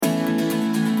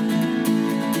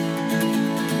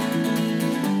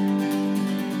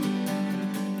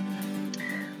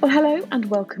Well, hello and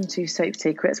welcome to Soap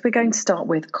Secrets. We're going to start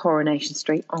with Coronation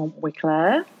Street, aren't we,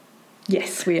 Claire?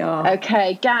 Yes, we are.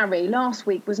 Okay, Gary, last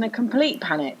week was in a complete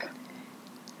panic.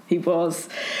 He was.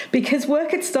 Because work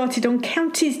had started on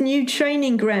County's new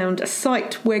training ground, a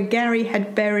site where Gary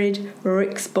had buried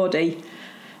Rick's body.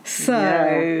 So...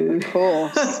 Yeah, of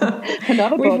course.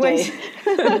 Another body.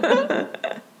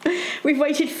 We've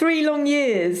waited 3 long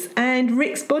years and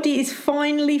Rick's body is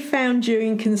finally found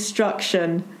during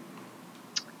construction.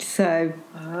 So...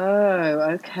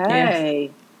 Oh,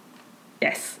 okay.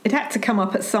 Yes, it had to come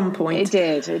up at some point.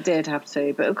 It did have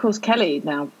to. But of course, Kelly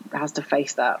now has to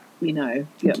face that, the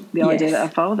idea that her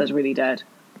father's really dead.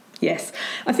 Yes.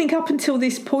 I think up until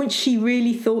this point, she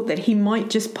really thought that he might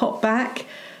just pop back,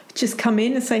 just come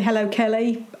in and say, hello,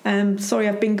 Kelly. Sorry,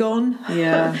 I've been gone.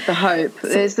 Yeah, the hope.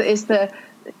 It's the,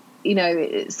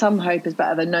 some hope is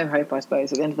better than no hope, I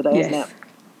suppose, at the end of the day, isn't it?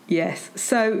 Yes.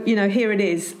 So, here it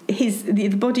is. The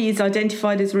body is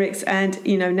identified as Rick's and,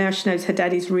 now she knows her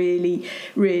dad is really,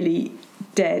 really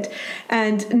dead.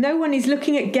 And no one is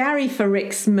looking at Gary for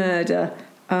Rick's murder.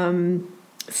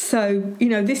 So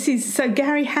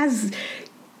Gary has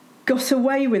got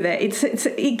away with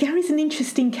it. Gary's an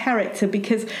interesting character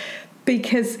because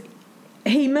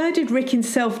he murdered Rick in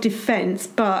self-defense,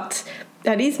 but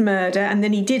that is murder, and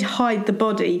then he did hide the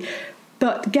body.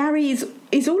 But Gary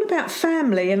is all about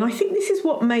family, and I think this is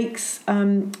what makes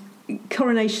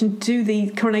Coronation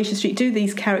Street do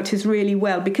these characters really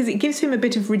well, because it gives him a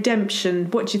bit of redemption.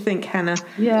 What do you think, Hannah?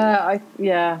 I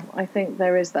think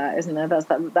there is that, isn't there? That's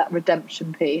that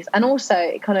redemption piece, and also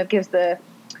it kind of gives there's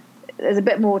a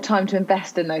bit more time to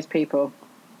invest in those people.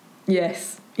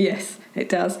 Yes, it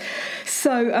does.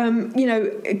 So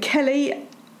Kelly,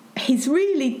 he's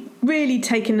really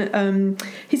taken.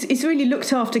 He's really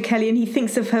looked after Kelly, and he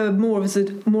thinks of her more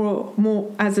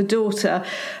as a daughter.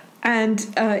 And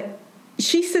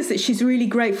she says that she's really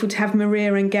grateful to have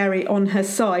Maria and Gary on her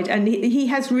side, and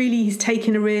he's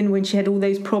taken her in when she had all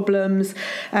those problems.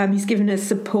 He's given her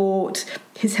support.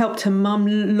 He's helped her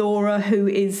mum Laura, who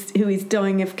is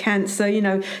dying of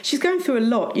cancer. She's going through a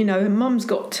lot. Her mum's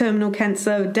got terminal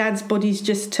cancer. Her dad's body's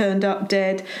just turned up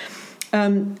dead.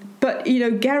 But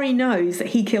Gary knows that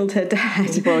he killed her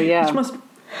dad. Well, yeah.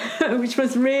 Which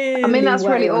was really... I mean, that's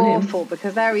really awful,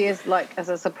 because there he is, as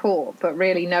a support, but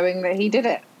really knowing that he did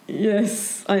it.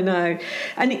 Yes, I know.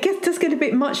 And it does get a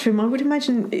bit much for him. I would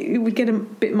imagine it would get a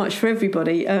bit much for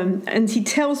everybody. And he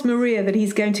tells Maria that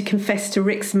he's going to confess to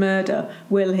Rick's murder.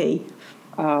 Will he?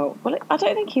 Oh, well, I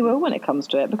don't think he will when it comes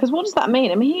to it, because what does that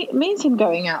mean? I mean, it means him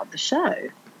going out of the show.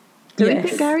 Do you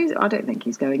think I don't think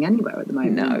he's going anywhere at the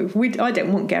moment. No, I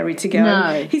don't want Gary to go.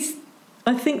 No.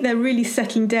 I think they're really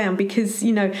settling down because,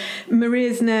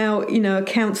 Maria's now, a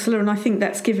counsellor, and I think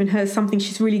that's given her something.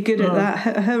 She's really good at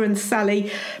that. Her and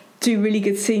Sally do really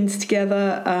good scenes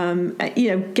together.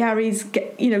 Gary's,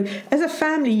 as a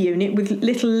family unit with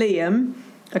little Liam,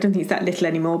 I don't think he's that little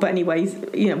anymore, but anyways,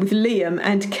 with Liam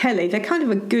and Kelly, they're kind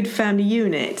of a good family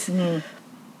unit. Mm.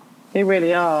 They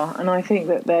really are. And I think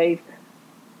that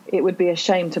it would be a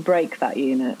shame to break that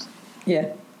unit.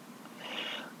 Yeah.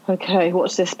 Okay,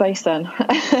 watch this space then.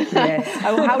 Yes.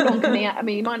 How long can he... I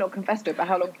mean, he might not confess to it, but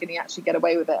how long can he actually get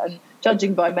away with it? And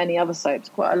judging by many other soaps,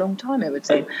 quite a long time, it would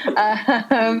seem.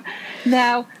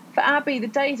 Now, for Abby, the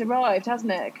day's arrived,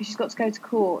 hasn't it? Because she's got to go to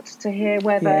court to hear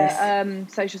whether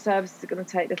social services are going to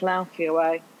take little Alfie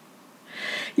away.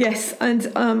 Yes,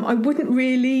 and I wouldn't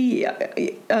really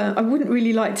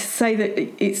like to say that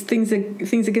things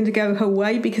are going to go her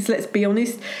way, because let's be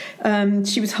honest,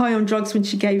 she was high on drugs when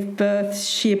she gave birth.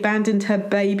 She abandoned her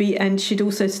baby, and she'd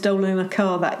also stolen a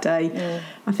car that day. Mm.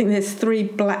 I think there's 3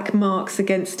 black marks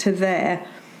against her there.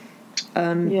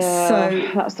 So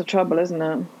that's the trouble, isn't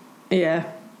it? Yeah,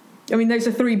 I mean those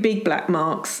are 3 big black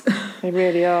marks. They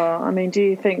really are. I mean, do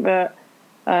you think that?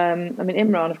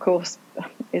 Imran, of course,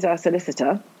 is our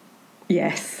solicitor.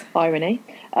 Yes. Irony.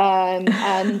 And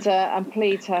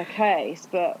pleads her case,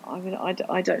 but I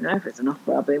don't know if it's enough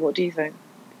for Abby. What do you think?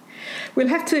 We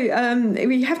have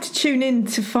to tune in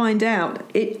to find out.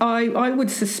 I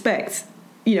would suspect,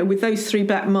 with those 3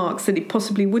 black marks, that it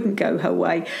possibly wouldn't go her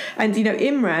way. And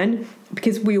Imran,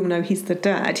 because we all know he's the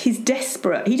dad, he's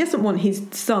desperate. He doesn't want his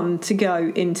son to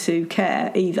go into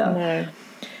care either.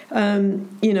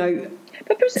 No.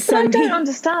 But I don't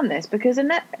understand this, because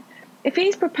if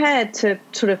he's prepared to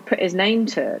sort of put his name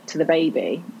to the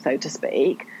baby, so to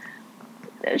speak,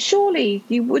 surely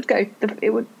you would go.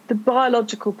 The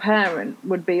biological parent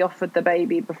would be offered the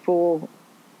baby before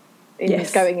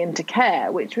he's going into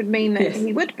care, which would mean that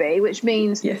he would be, which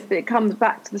means that it comes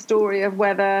back to the story of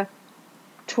whether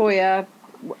Toya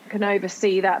can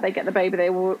oversee that. They get the baby.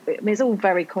 It's all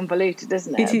very convoluted,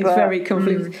 isn't it? It is very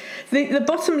convoluted. The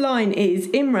bottom line is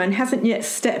Imran hasn't yet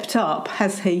stepped up,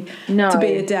 has he? No. To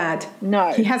be a dad.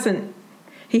 No, he hasn't.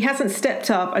 He hasn't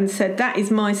stepped up and said that is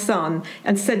my son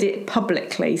and said it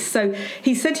publicly. So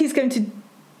he said he's going to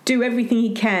do everything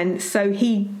he can. So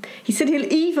he said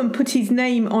he'll even put his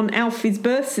name on Alfie's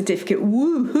birth certificate.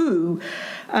 Woohoo!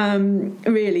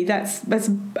 Really, that's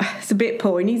a bit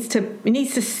poor. He needs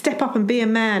to step up and be a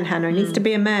man, Hannah. He needs to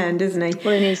be a man, doesn't he?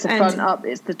 Well, he needs to front up.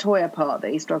 It's the Toya part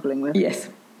that he's struggling with.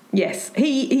 Yes.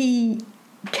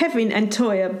 Kevin and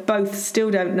Toya both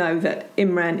still don't know that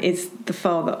Imran is the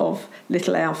father of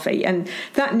little Alfie, and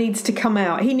that needs to come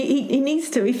out. He needs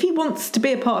to, if he wants to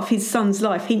be a part of his son's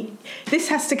life, this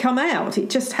has to come out.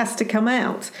 It just has to come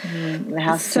out. It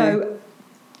has to.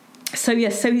 So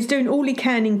yes, so he's doing all he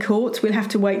can in court. We'll have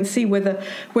to wait and see whether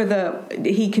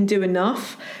he can do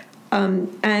enough. So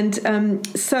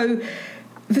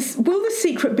will the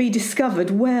secret be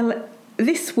discovered? Well,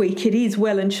 this week it is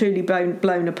well and truly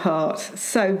blown apart.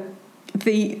 So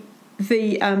the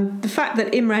fact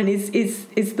that Imran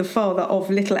is the father of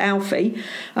little Alfie.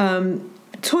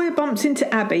 Toya bumps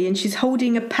into Abby and she's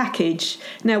holding a package.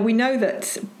 Now we know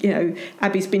that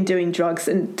Abby's been doing drugs,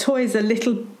 and Toya's a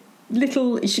little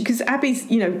because Abby's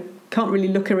can't really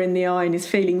look her in the eye and is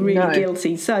feeling really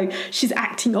guilty, so she's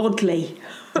acting oddly.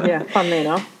 Yeah, funnily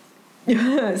enough.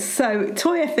 So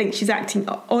Toya thinks she's acting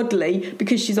oddly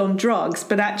because she's on drugs,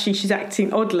 but actually she's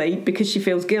acting oddly because she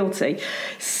feels guilty.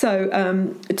 So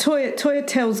Toya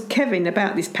tells Kevin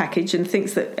about this package and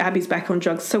thinks that Abby's back on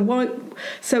drugs.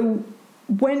 So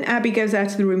when Abby goes out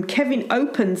of the room, Kevin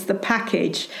opens the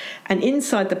package, and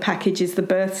inside the package is the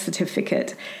birth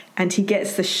certificate, and he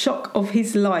gets the shock of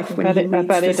his life when he reads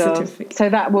the certificate. So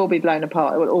that will be blown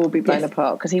apart. It will all be blown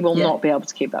apart because he will not be able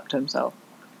to keep that to himself.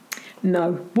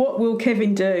 No. What will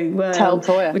Kevin do? Well, tell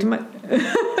Toya.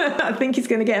 I think he's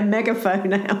going to get a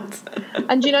megaphone out.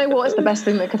 And do you know what is the best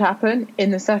thing that could happen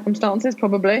in the circumstances?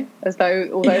 Probably,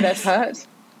 although there's hurt.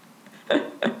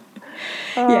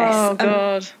 Oh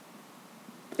God,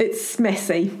 it's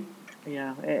messy.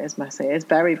 Yeah, it is messy. It's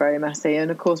very, very messy,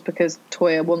 and of course because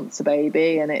Toya wants a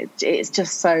baby, and it's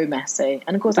just so messy.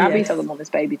 And of course Abby doesn't want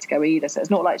this baby to go either. So it's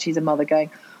not like she's a mother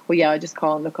going, "Well, yeah, I just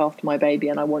can't look after my baby,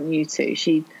 and I want you to."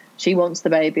 She wants the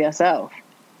baby herself.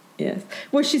 Yes.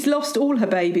 Well, she's lost all her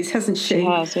babies, hasn't she? She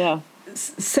has, yeah.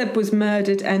 Seb was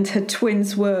murdered, and her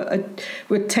twins were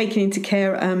taken into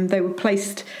care. They were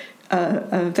placed.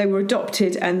 They were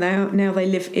adopted, and now they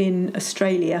live in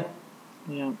Australia.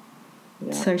 Yeah.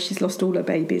 So she's lost all her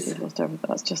babies. She's lost everything.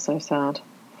 That's just so sad.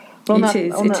 Well,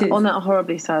 on that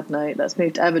horribly sad note, let's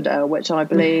move to Everdale, which I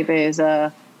believe is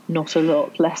not a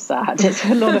lot less sad. It's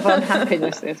a lot of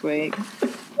unhappiness this week.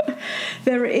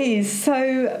 There is.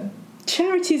 So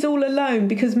Charity's all alone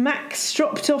because Max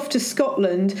dropped off to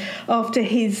Scotland after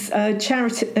his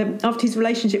after his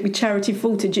relationship with Charity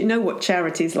faltered. You know what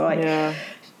Charity's like. Yeah.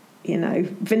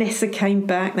 Vanessa came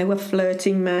back. They were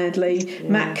flirting madly. Yeah.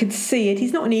 Matt could see it.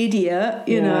 He's not an idiot,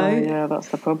 you know. Yeah, that's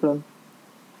the problem.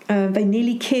 They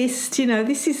nearly kissed.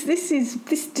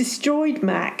 This destroyed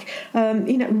Mac.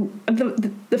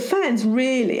 The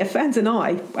fans and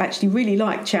I actually really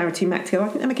like Charity Mac together. I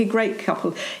think they make a great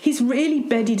couple. He's really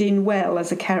bedded in well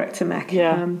as a character, Mac.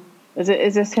 Yeah.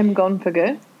 Is this him gone for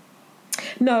good?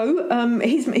 No,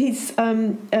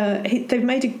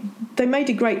 they made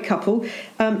a great couple,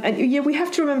 and we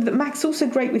have to remember that Mac's also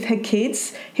great with her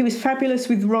kids. He was fabulous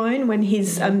with Ryan when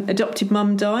his adopted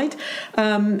mum died,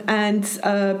 and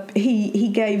he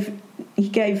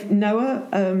gave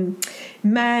Noah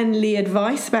manly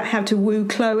advice about how to woo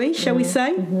Chloe, shall we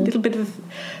say? A little bit of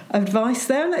advice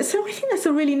there. So I think that's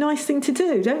a really nice thing to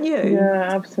do, don't you?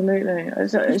 Yeah,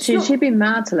 absolutely. She'd be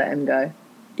mad to let him go.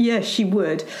 Yeah, she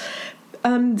would.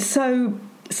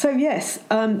 So yes,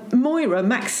 Moira,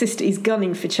 Mac's sister, is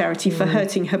gunning for Charity for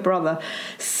hurting her brother.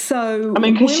 So I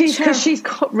mean, because she's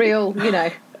got real,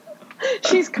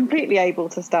 she's completely able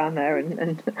to stand there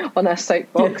and on her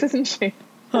soapbox, isn't she?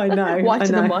 I know.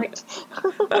 Whiter than white.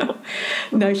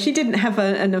 No, she didn't have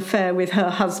an affair with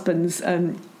her husband's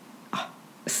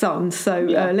son. So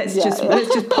let's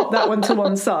just pop that one to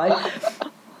one side.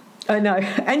 I know,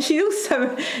 and she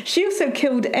also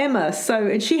killed Emma,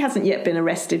 and she hasn't yet been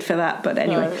arrested for that. But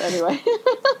anyway,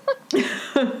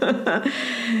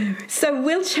 So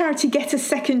will Charity get a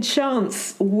second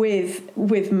chance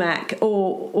with Mac,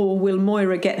 or will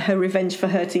Moira get her revenge for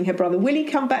hurting her brother? Will he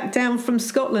come back down from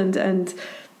Scotland and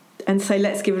say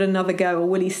let's give it another go, or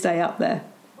will he stay up there?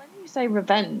 When you say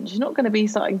revenge. She's not going to be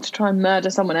starting to try and murder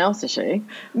someone else, is she?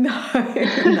 No,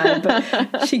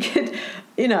 but she could,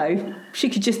 she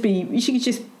could just,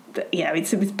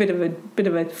 it's a bit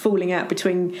of a falling out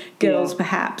between girls,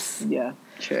 perhaps. Yeah,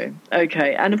 true.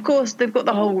 Okay, and of course they've got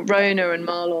the whole Rona and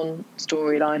Marlon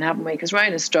storyline, haven't we? Because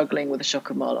Rona's struggling with the shock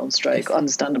of Marlon's stroke,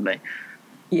 understandably.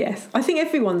 Yes, I think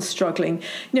everyone's struggling.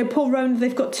 Poor Rona,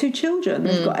 they've got 2 children.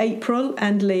 They've got April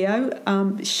and Leo.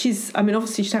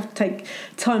 Obviously she'd have to take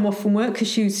time off from work because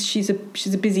she's a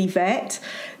busy vet.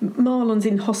 Marlon's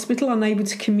in hospital, unable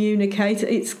to communicate.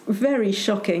 It's very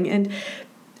shocking.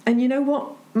 And you know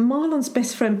what? Marlon's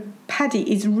best friend,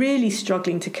 Paddy, is really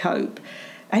struggling to cope.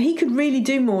 And he could really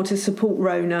do more to support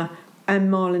Rona and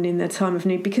Marlon in their time of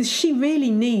need because she really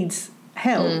needs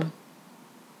help.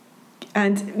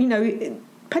 And,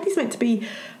 Paddy's meant to be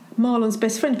Marlon's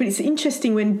best friend, but it's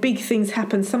interesting when big things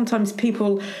happen. Sometimes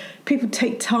people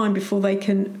take time before they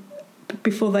can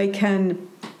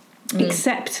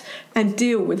accept and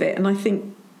deal with it. And I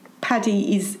think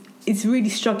Paddy is really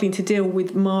struggling to deal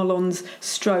with Marlon's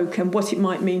stroke and what it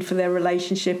might mean for their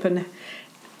relationship. And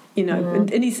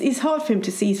and it's hard for him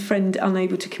to see his friend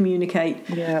unable to communicate.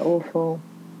 Yeah, awful.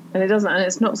 And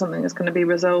it's not something that's going to be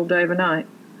resolved overnight.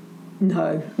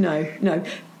 No.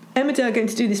 Emmerdale are going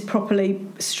to do this properly.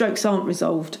 Strokes aren't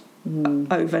resolved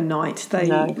overnight. They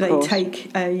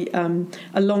take a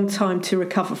long time to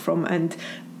recover from, and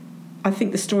I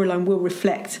think the storyline will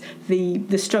reflect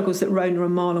the struggles that Rona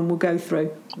and Marlon will go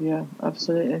through. Yeah,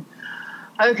 absolutely.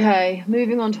 Okay,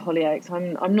 moving on to Hollyoaks.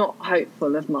 I'm not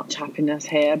hopeful of much happiness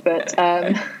here, but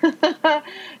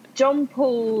John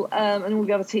Paul and all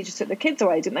the other teachers took the kids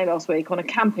away, didn't they, last week on a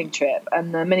camping trip,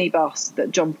 and the minibus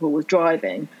that John Paul was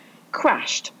driving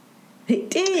crashed.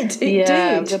 It did.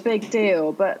 It was a big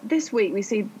deal. But this week we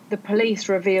see the police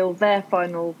reveal their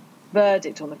final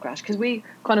verdict on the crash because we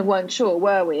kind of weren't sure,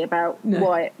 were we, about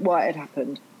why it had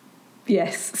happened.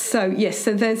 Yes. So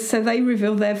they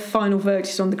reveal their final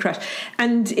verdict on the crash,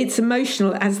 and it's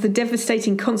emotional as the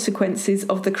devastating consequences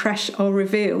of the crash are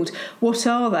revealed. What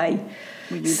are they?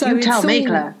 You tell me,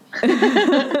 Claire.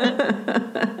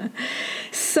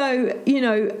 So,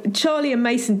 Charlie and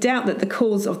Mason doubt that the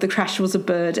cause of the crash was a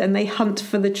bird and they hunt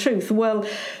for the truth. Well,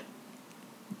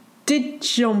 did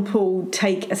John Paul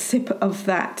take a sip of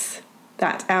that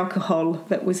alcohol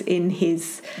that was in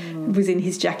his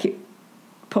jacket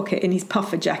pocket, in his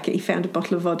puffer jacket? He found a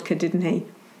bottle of vodka, didn't he?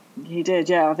 He did,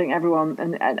 yeah. I think everyone...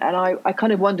 And I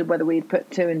kind of wondered whether we'd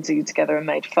put 2 and 2 together and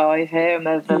made 5 here and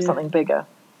there's something bigger.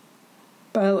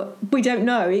 Well, we don't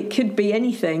know. It could be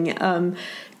anything.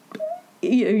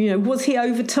 Was he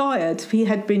overtired? He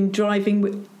had been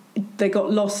driving. They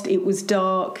got lost. It was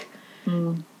dark.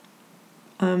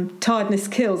 Tiredness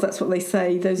kills. That's what they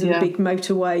say. Those are the big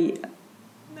motorway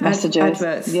messages.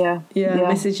 Adverts. Yeah,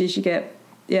 messages you get.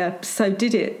 Yeah. So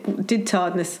did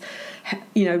tiredness?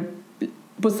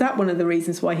 Was that one of the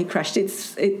reasons why he crashed?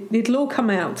 It'll all come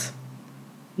out.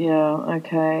 Yeah.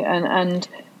 Okay. And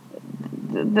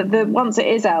the once it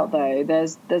is out though,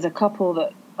 there's a couple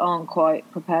that aren't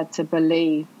quite prepared to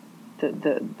believe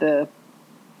the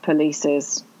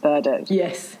police's verdict.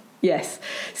 Yes.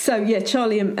 So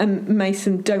Charlie and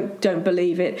Mason don't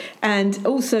believe it, and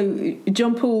also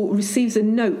John Paul receives a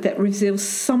note that reveals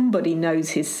somebody knows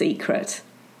his secret.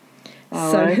 Who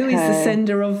is the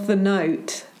sender of the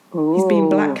note? He's being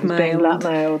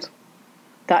blackmailed.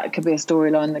 That could be a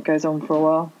storyline that goes on for a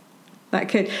while. That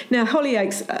could. Now,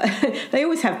 Hollyoaks, they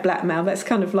always have blackmail. That's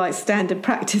kind of like standard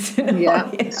practice in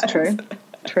Hollyoaks. It's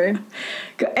true.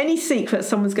 Got any secret,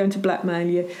 someone's going to blackmail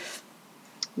you.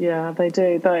 Yeah, they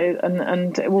do.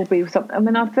 And it will be something. I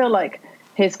mean, I feel like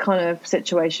his kind of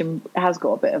situation has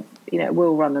got a bit of,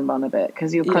 will run a bit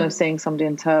because you're kind of seeing somebody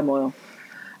in turmoil.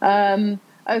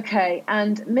 Okay,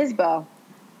 and Misbah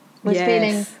was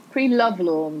feeling pretty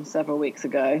lovelorn several weeks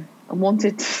ago and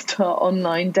wanted to start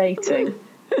online dating.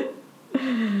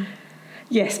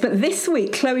 Yes, but this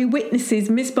week Chloe witnesses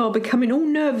Misbah becoming all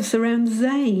nervous around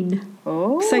Zayn.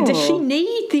 Oh. So does she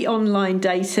need the online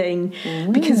dating?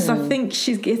 Because I think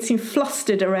she's getting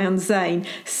flustered around Zayn.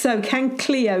 So can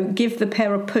Cleo give the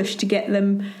pair a push to get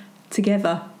them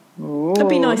together? Ooh, that'd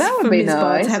be nice for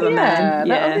Misbah to have a man.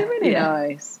 That would be really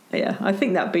nice. Yeah, I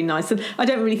think that'd be nice. And I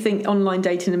don't really think online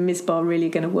dating and Misbah are really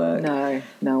going to work.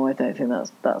 No, I don't think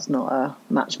that's not a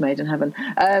match made in heaven.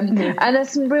 And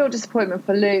there's some real disappointment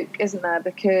for Luke, isn't there?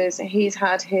 Because he's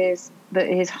had his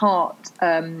heart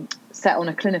set on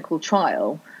a clinical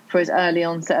trial for his early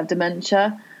onset of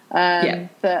dementia.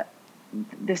 But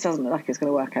this doesn't look like it's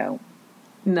going to work out.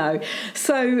 No.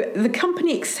 So the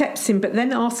company accepts him, but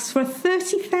then asks for a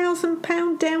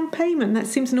 £30,000 down payment. That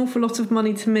seems an awful lot of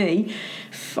money to me.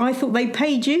 I thought they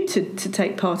paid you to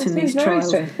take part in these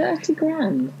trials. 30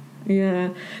 grand. Yeah.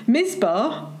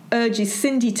 Misbah urges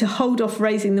Cindy to hold off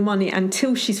raising the money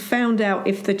until she's found out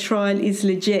if the trial is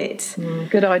legit.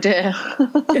 Good idea.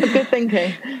 Good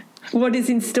thinking. What is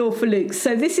in store for Luke?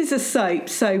 So this is a soap,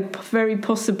 so very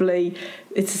possibly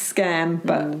it's a scam,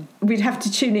 but we'd have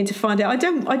to tune in to find out. I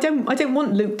don't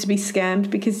want Luke to be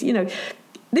scammed, because, you know,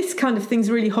 this kind of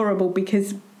thing's really horrible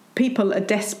because people are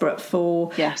desperate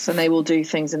for... Yes, and they will do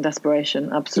things in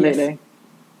desperation, absolutely. Yes,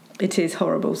 it is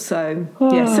horrible. So,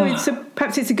 yeah, so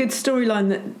perhaps it's a good storyline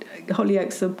that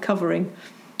Hollyoaks are covering.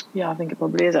 Yeah, I think it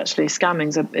probably is, actually. Scamming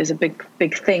is a big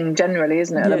thing generally,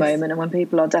 isn't it, at the moment? And when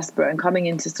people are desperate and coming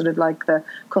into sort of like the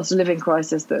cost of living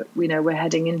crisis that we know we're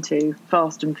heading into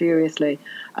fast and furiously,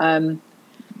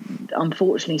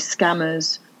 unfortunately,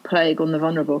 scammers plague on the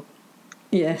vulnerable.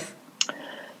 Yes.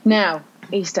 Now,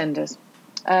 EastEnders.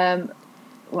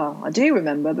 Well, I do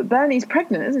remember, but Bernie's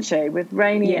pregnant, isn't she, with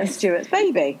Rainey and Stuart's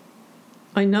baby?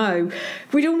 I know.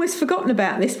 We'd almost forgotten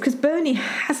about this because Bernie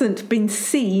hasn't been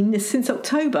seen since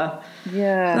October.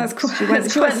 Yeah. That's quite, she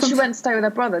went to stay with her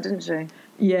brother, didn't she?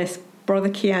 Yes, brother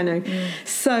Keanu.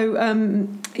 So,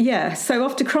 so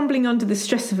after crumbling under the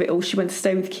stress of it all, she went to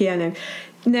stay with Keanu.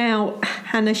 Now,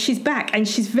 Hannah, she's back and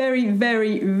she's very,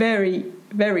 very, very,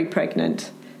 very pregnant.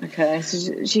 Okay,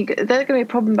 so there's going to be a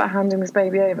problem about handing this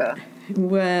baby over?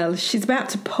 Well, she's about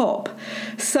to pop.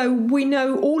 So we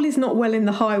know all is not well in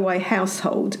the Highway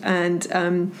household,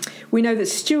 and we know that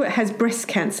Stuart has breast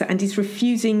cancer and is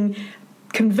refusing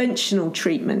conventional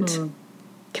treatment.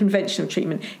 Conventional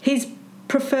treatment. He's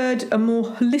preferred a more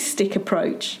holistic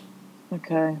approach.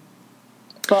 Okay.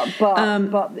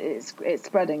 But it's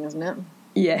spreading, isn't it?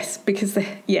 Yes, because the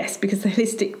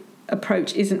holistic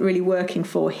approach isn't really working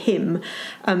for him.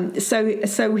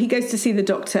 So he goes to see the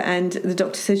doctor, and the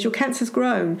doctor says, your cancer's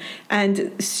grown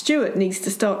and Stuart needs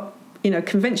to start,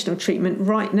 conventional treatment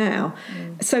right now.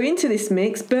 So into this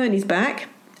mix, Bernie's back,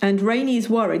 and Rainey is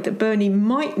worried that Bernie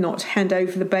might not hand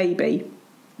over the baby.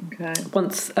 Okay.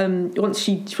 Once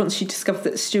she discovered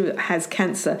that Stuart has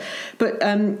cancer, but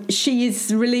she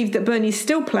is relieved that Bernie's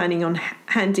still planning on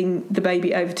handing the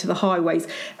baby over to the Highways,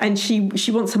 and she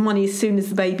wants her money as soon as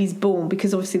the baby's born,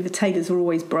 because obviously the Taylors are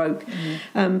always broke.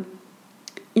 But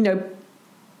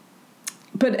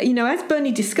as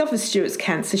Bernie discovers Stuart's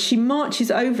cancer, she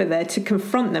marches over there to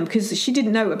confront them, because she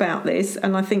didn't know about this,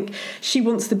 and I think she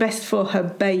wants the best for her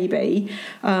baby,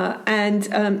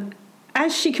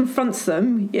 as she confronts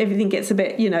them, everything gets a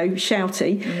bit,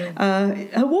 shouty.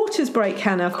 Her waters break,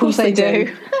 Hannah. Of course they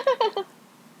do.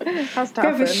 How's that?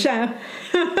 We have a shout.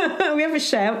 We have a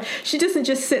shout. She doesn't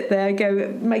just sit there, go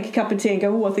make a cup of tea and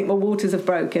go, I think my waters have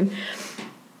broken.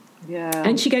 Yeah.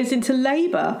 And she goes into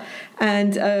labour.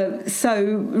 And so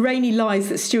Rainey lies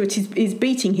that Stuart is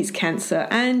beating his cancer.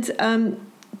 And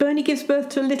Bernie gives birth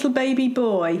to a little baby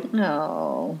boy.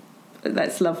 Oh.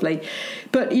 That's lovely.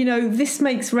 But this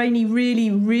makes Rainey really,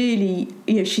 really,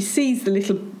 she sees the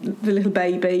little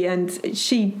baby, and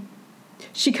she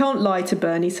can't lie to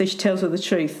Bernie, so she tells her the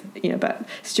truth, about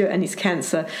Stuart and his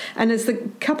cancer. And as the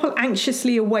couple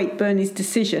anxiously await Bernie's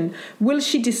decision, will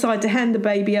she decide to hand the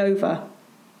baby over?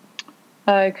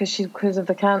 Because of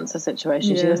the cancer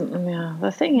situation, she doesn't. Yeah,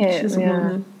 the thing is,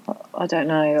 I don't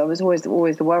know. I was always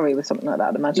the worry with something like that.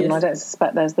 I'd imagine. Yes. I don't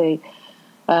suspect there's the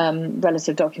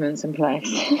relative documents in place.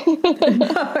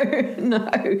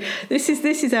 No. This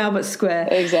is Albert Square.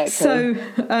 Exactly. So,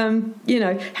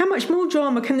 how much more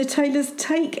drama can the Taylors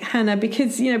take, Hannah?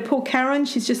 Because, poor Karen,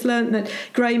 she's just learnt that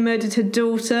Gray murdered her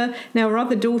daughter. Now her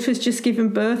other daughter's just given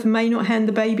birth, may not hand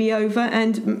the baby over,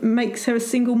 and makes her a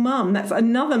single mum. That's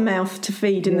another mouth to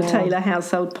feed in the Taylor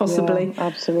household, possibly. Yeah,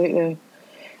 absolutely.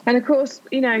 And of course,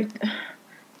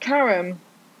 Karen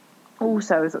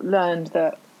also has learned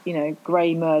that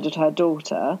Gray murdered her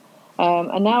daughter,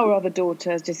 and now her other daughter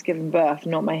has just given birth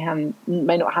and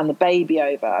may not hand the baby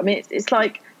over. I mean, it's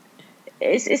like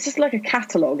it's just like a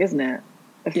catalogue, isn't it,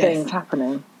 of things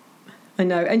happening. I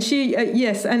know, and she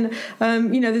and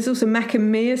there's also Mac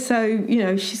and Mia. So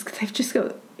they've just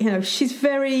got she's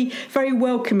very, very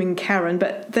welcoming, Karen,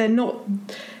 but they're not.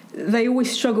 They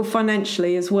always struggle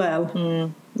financially as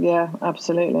well. Yeah,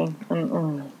 absolutely.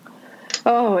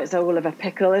 Oh, it's all of a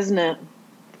pickle, isn't it?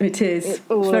 It is. It's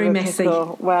very messy.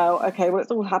 Wow. Okay. Well,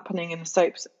 it's all happening in the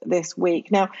soaps this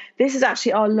week. Now, this is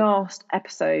actually our last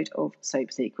episode of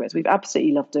Soap Secrets. We've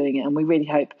absolutely loved doing it, and we really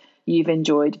hope you've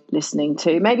enjoyed listening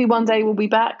to. Maybe one day we'll be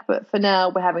back, but for now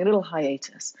we're having a little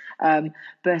hiatus. But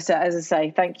as I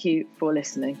say, thank you for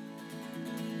listening.